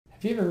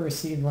If you ever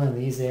received one of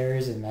these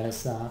errors in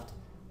Medisoft,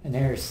 an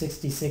error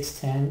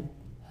 6610,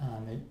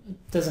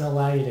 it doesn't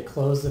allow you to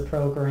close the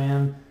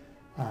program.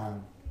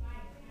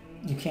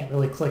 You can't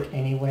really click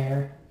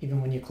anywhere.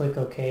 Even when you click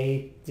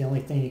OK, the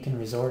only thing you can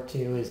resort to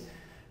is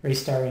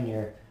restarting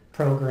your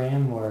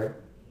program or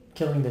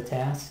killing the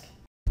task.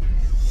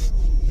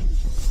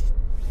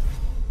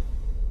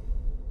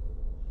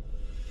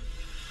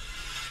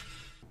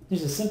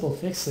 There's a simple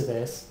fix to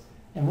this,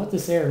 and what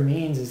this error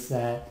means is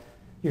that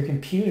your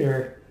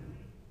computer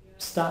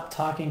stopped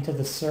talking to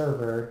the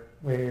server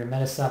where your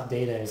Medisoft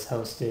data is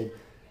hosted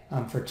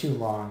for too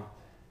long.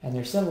 And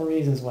there's several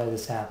reasons why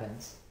this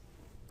happens.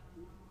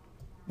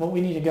 What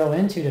we need to go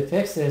into to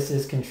fix this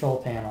is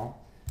Control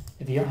Panel.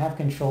 If you don't have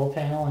Control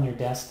Panel on your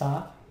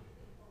desktop,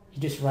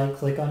 you just right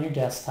click on your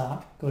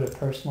desktop, go to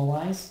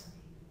Personalize,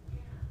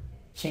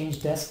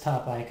 change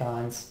desktop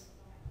icons,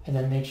 and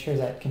then make sure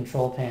that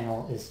Control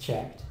Panel is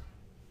checked.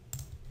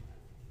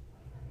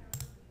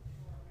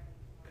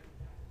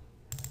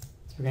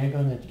 So we're going to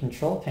go into the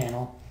Control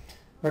Panel.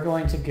 We're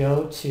going to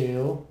go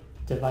to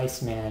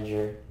Device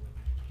Manager.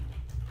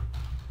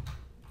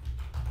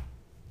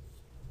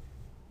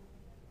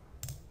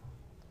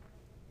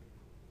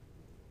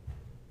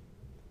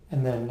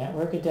 And then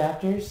Network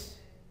Adapters.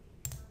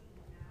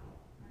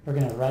 We're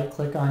going to right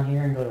click on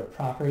here and go to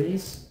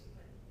Properties.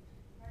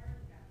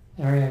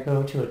 And we're going to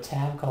go to a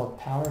tab called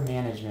Power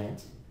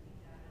Management.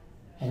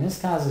 And this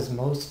causes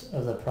most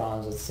of the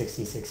problems with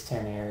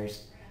 6610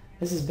 errors.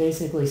 This is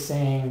basically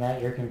saying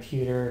that your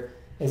computer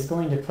is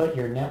going to put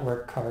your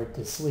network card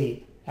to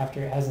sleep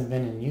after it hasn't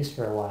been in use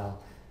for a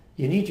while.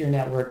 You need your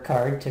network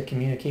card to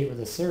communicate with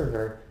the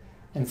server,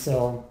 and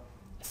so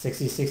a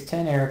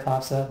 6610 error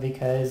pops up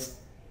because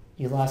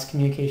you lost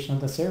communication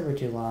with the server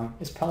too long.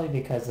 It's probably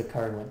because the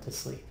card went to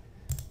sleep.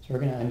 So we're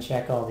going to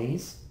uncheck all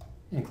these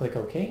and click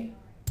OK.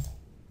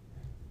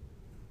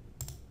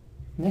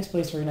 The next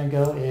place we're going to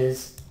go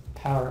is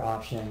Power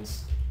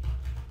Options.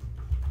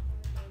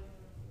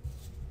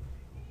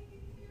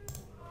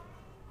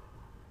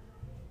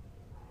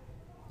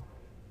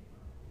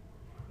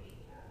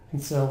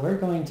 And so we're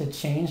going to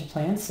change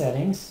plan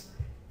settings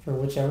for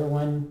whichever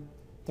one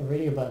the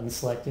radio button is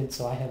selected,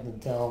 so I have the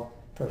Dell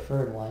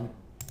preferred one.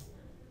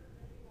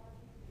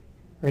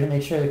 We're going to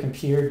make sure the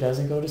computer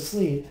doesn't go to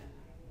sleep.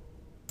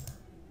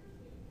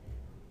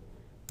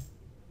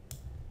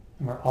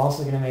 And we're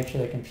also going to make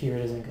sure the computer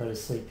doesn't go to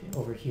sleep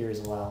over here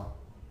as well.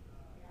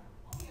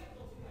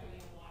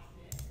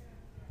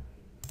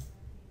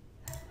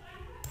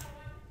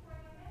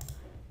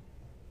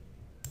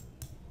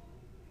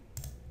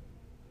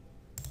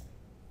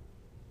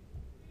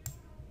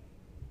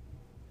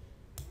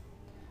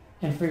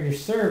 And for your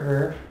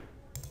server,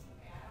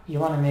 you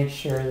want to make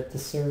sure that the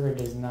server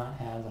does not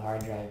have the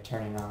hard drive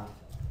turning off.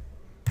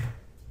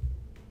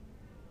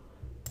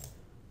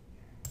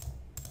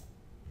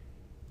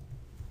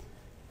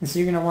 And so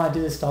you're going to want to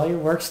do this to all your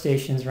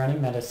workstations running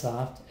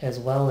Medisoft, as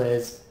well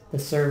as the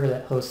server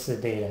that hosts the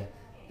data.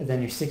 And then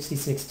your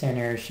 6610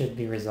 error should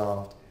be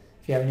resolved.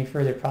 If you have any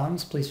further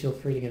problems, please feel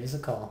free to give us a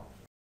call.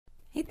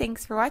 Hey,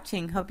 thanks for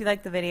watching. Hope you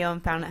liked the video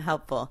and found it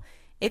helpful.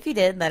 If you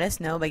did, let us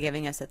know by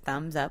giving us a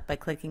thumbs up by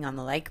clicking on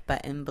the like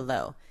button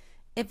below.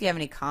 If you have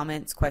any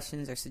comments,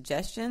 questions, or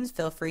suggestions,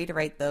 feel free to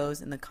write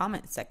those in the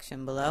comments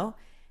section below.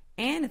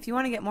 And if you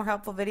want to get more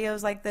helpful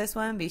videos like this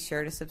one, be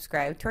sure to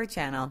subscribe to our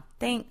channel.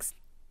 Thanks!